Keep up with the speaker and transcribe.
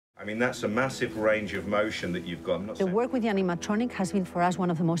I mean, that's a massive range of motion that you've got. I'm not The work with the animatronic has been, for us, one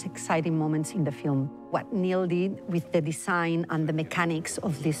of the most exciting moments in the film. What Neil did with the design and the mechanics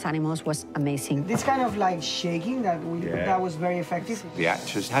of these animals was amazing. This kind of like shaking that was very effective. The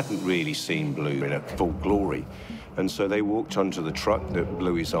actors hadn't really seen Blue in a full glory. And so they walked onto the truck that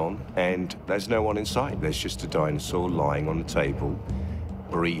Blue is on, and there's no one in sight. There's just a dinosaur lying on the table,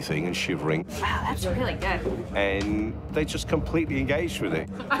 breathing and shivering. Wow, that's really good. And they just completely engaged with it.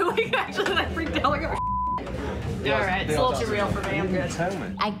 I like actually I freaked out like, oh, all right, it's a little too real for me. I'm good.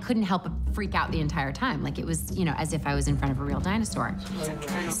 I couldn't help but freak out the entire time. Like it was, you know, as if I was in front of a real dinosaur.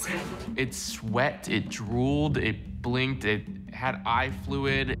 It sweat, it drooled, it blinked, it had eye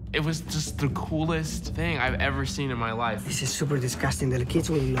fluid. It was just the coolest thing I've ever seen in my life. This is super disgusting. The kids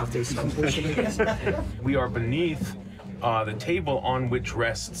will love this. We are beneath the table on which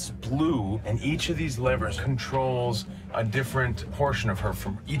rests Blue, and each of these levers controls a different portion of her,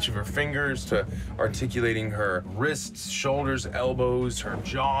 from each of her fingers to articulating her wrists, shoulders, elbows, her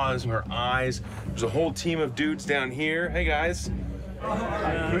jaws, her eyes. There's a whole team of dudes down here. Hey, guys.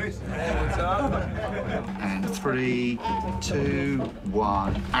 Hi, Chris. What's up? And 3, 2,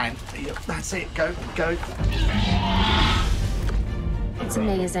 1, and that's it. Go, go. It's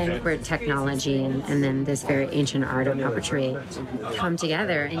amazing where technology and then this very ancient art of puppetry come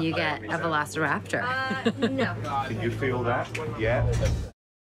together and you get a velociraptor. No. Can you feel that? Yeah.